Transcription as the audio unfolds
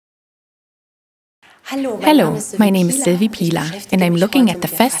Hello, my name is Sylvie Pila, and I'm looking at the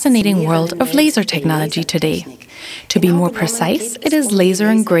fascinating world of laser technology today. To be more precise, it is laser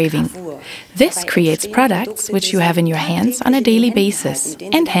engraving. This creates products which you have in your hands on a daily basis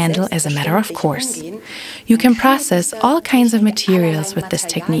and handle as a matter of course. You can process all kinds of materials with this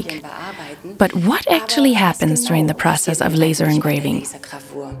technique. But what actually happens during the process of laser engraving?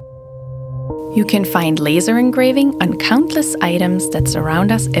 You can find laser engraving on countless items that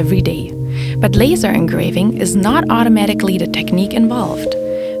surround us every day. But laser engraving is not automatically the technique involved.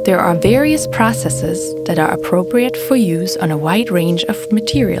 There are various processes that are appropriate for use on a wide range of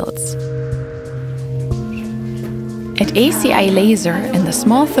materials. At ACI Laser in the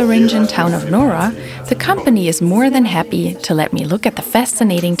small Thuringian town of Nora, the company is more than happy to let me look at the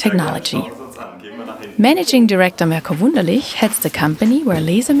fascinating technology. Managing Director Mirko Wunderlich heads the company where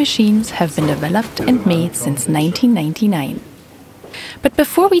laser machines have been developed and made since 1999. But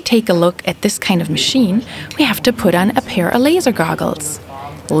before we take a look at this kind of machine, we have to put on a pair of laser goggles.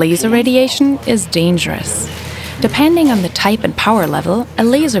 Laser radiation is dangerous. Depending on the type and power level, a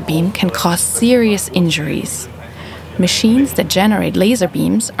laser beam can cause serious injuries. Machines that generate laser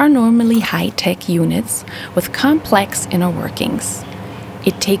beams are normally high-tech units with complex inner workings.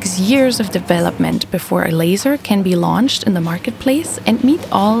 It takes years of development before a laser can be launched in the marketplace and meet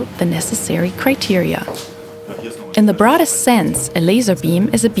all the necessary criteria. In the broadest sense, a laser beam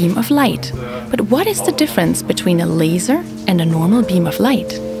is a beam of light. But what is the difference between a laser and a normal beam of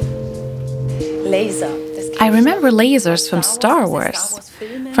light? I remember lasers from Star Wars,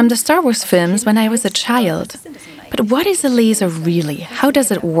 from the Star Wars films when I was a child. But what is a laser really? How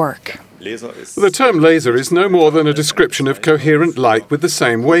does it work? The term laser is no more than a description of coherent light with the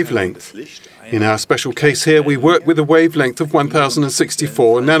same wavelength. In our special case here, we work with a wavelength of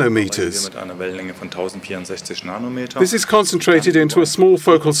 1064 nanometers. This is concentrated into a small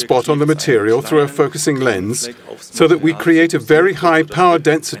focal spot on the material through a focusing lens, so that we create a very high power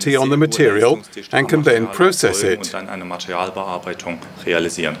density on the material and can then process it.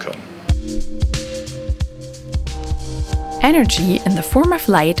 Energy in the form of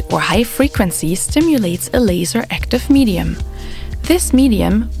light or high frequency stimulates a laser active medium. This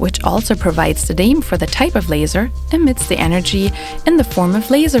medium, which also provides the name for the type of laser, emits the energy in the form of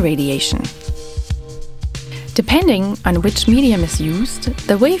laser radiation. Depending on which medium is used,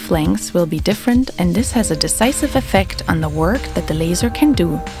 the wavelengths will be different, and this has a decisive effect on the work that the laser can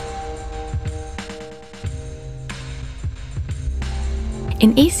do.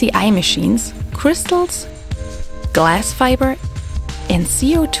 In ACI machines, crystals, glass fiber, and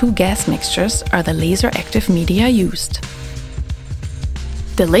CO2 gas mixtures are the laser active media used.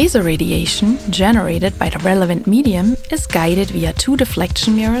 The laser radiation generated by the relevant medium is guided via two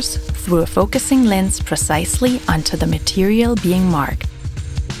deflection mirrors through a focusing lens precisely onto the material being marked.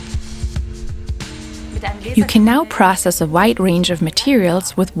 You can now process a wide range of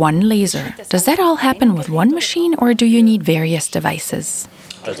materials with one laser. Does that all happen with one machine, or do you need various devices?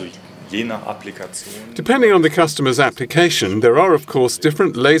 Depending on the customer's application, there are of course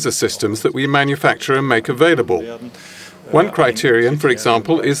different laser systems that we manufacture and make available. One criterion, for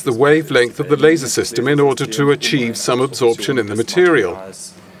example, is the wavelength of the laser system in order to achieve some absorption in the material.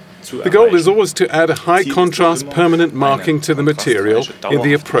 The goal is always to add a high contrast permanent marking to the material in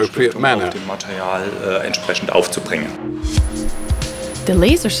the appropriate manner. The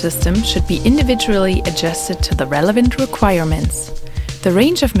laser system should be individually adjusted to the relevant requirements. The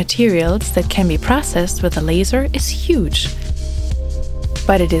range of materials that can be processed with a laser is huge.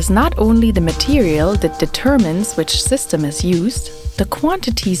 But it is not only the material that determines which system is used, the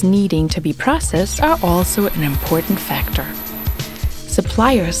quantities needing to be processed are also an important factor.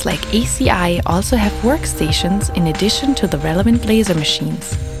 Suppliers like ACI also have workstations in addition to the relevant laser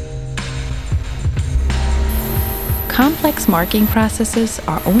machines. Complex marking processes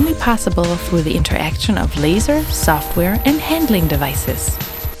are only possible through the interaction of laser, software, and handling devices.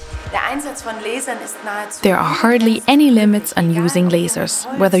 There are hardly any limits on using lasers,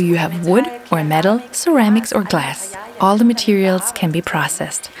 whether you have wood or metal, ceramics or glass. All the materials can be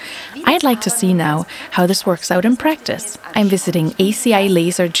processed. I'd like to see now how this works out in practice. I'm visiting ACI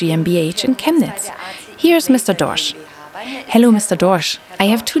Laser GmbH in Chemnitz. Here's Mr. Dorsch. Hello, Mr. Dorsch. I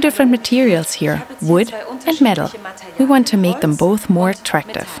have two different materials here, wood and metal. We want to make them both more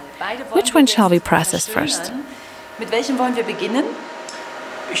attractive. Which one shall we process first?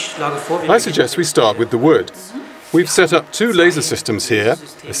 I suggest we start with the wood. We've set up two laser systems here,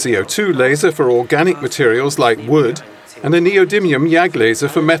 a CO2 laser for organic materials like wood and a neodymium YAG laser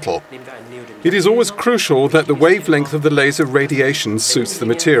for metal. It is always crucial that the wavelength of the laser radiation suits the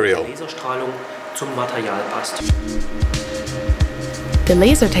material. The The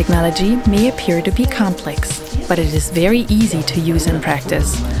laser technology may appear to be complex, but it is very easy to use in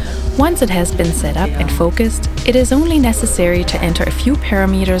practice. Once it has been set up and focused, it is only necessary to enter a few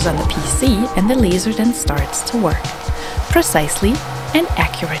parameters on the PC and the laser then starts to work, precisely and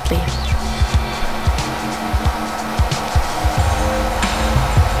accurately.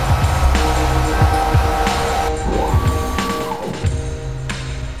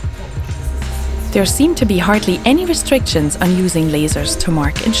 There seem to be hardly any restrictions on using lasers to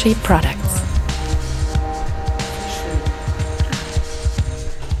mark and shape products.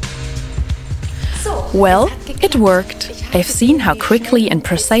 Well, it worked. I've seen how quickly and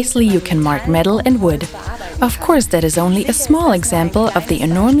precisely you can mark metal and wood. Of course, that is only a small example of the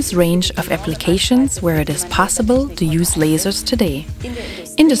enormous range of applications where it is possible to use lasers today.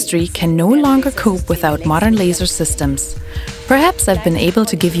 Industry can no longer cope without modern laser systems. Perhaps I've been able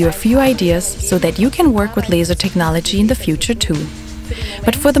to give you a few ideas so that you can work with laser technology in the future too.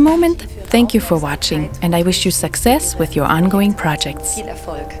 But for the moment, thank you for watching, and I wish you success with your ongoing projects. Viel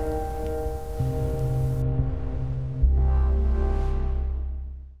Erfolg.